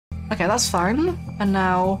Okay, that's fine. And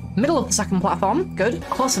now, middle of the second platform. Good.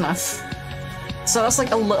 Close enough. So that's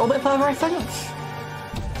like a little bit further, I think.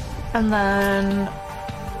 And then...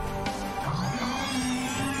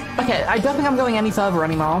 Okay, I don't think I'm going any further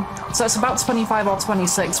anymore. So it's about 25 or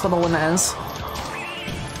 26 where the limit is.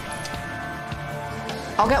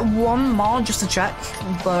 I'll get one more just to check,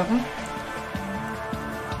 but...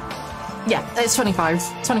 Yeah, it's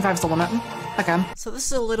 25. 25 is the limit. Okay. So this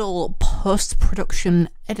is a little post-production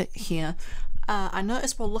edit here. I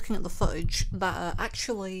noticed while looking at the footage that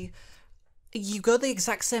actually you go the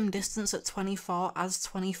exact same distance at 24 as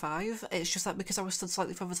 25. It's just that because I was stood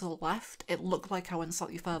slightly further to the left, it looked like I went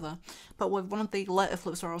slightly further. But with one of the later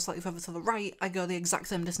flips where I was slightly further to the right, I go the exact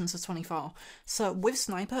same distance as 24. So with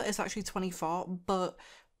Sniper, it's actually 24, but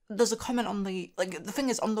there's a comment on the, like, the thing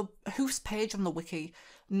is, on the hoofs page on the wiki,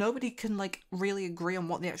 nobody can, like, really agree on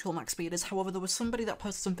what the actual max speed is. However, there was somebody that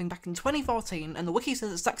posted something back in 2014, and the wiki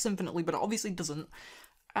says it stacks infinitely, but it obviously doesn't.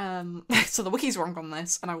 So the wiki's wrong on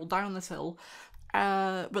this, and I will die on this hill.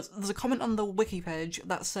 But there's a comment on the wiki page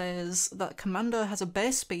that says that Commando has a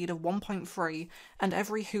base speed of 1.3 and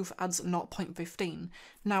every hoof adds 0.15.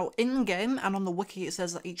 Now, in-game and on the wiki it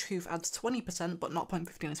says that each hoof adds 20%, but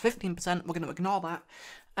 0.15 is 15%, we're going to ignore that.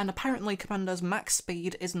 And apparently Commando's max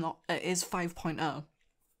speed is 5.0.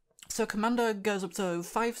 So Commando goes up to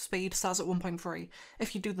 5 speed, starts at 1.3.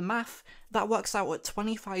 If you do the math, that works out at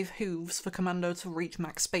 25 hooves for Commando to reach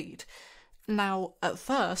max speed. Now, at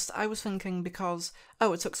first, I was thinking because,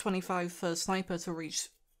 oh, it took 25 for Sniper to reach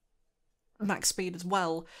max speed as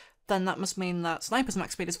well, then that must mean that Sniper's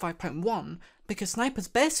max speed is 5.1, because Sniper's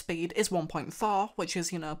base speed is 1.4, which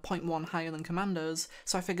is, you know, 0.1 higher than Commando's,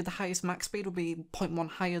 so I figured the highest max speed would be 0.1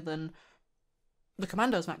 higher than the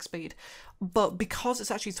Commando's max speed. But because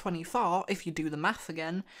it's actually 24, if you do the math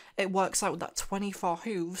again, it works out that 24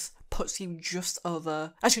 hooves puts you just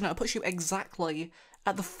over... Actually, no, it puts you exactly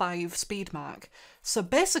at the 5 speed mark. So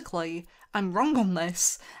basically, I'm wrong on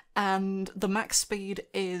this, and the max speed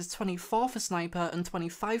is 24 for Sniper and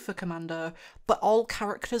 25 for Commando, but all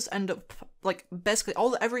characters end up, like, basically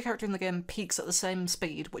every character in the game peaks at the same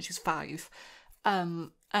speed, which is 5.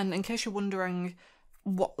 And in case you're wondering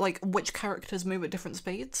which characters move at different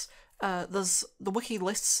speeds, there's the wiki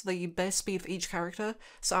lists the base speed for each character,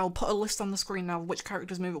 so I'll put a list on the screen now of which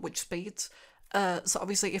characters move at which speeds. So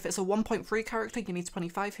obviously if it's a 1.3 character you need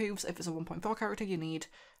 25 hooves, if it's a 1.4 character you need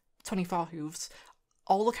 24 hooves.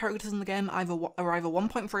 All the characters in the game are either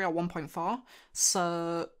 1.3 or 1.4,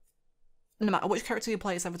 so no matter which character you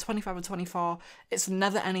play, it's either 25 or 24, it's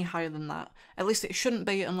never any higher than that. At least it shouldn't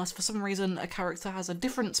be, unless for some reason a character has a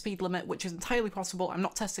different speed limit, which is entirely possible. I'm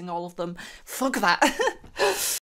not testing all of them. Fuck that.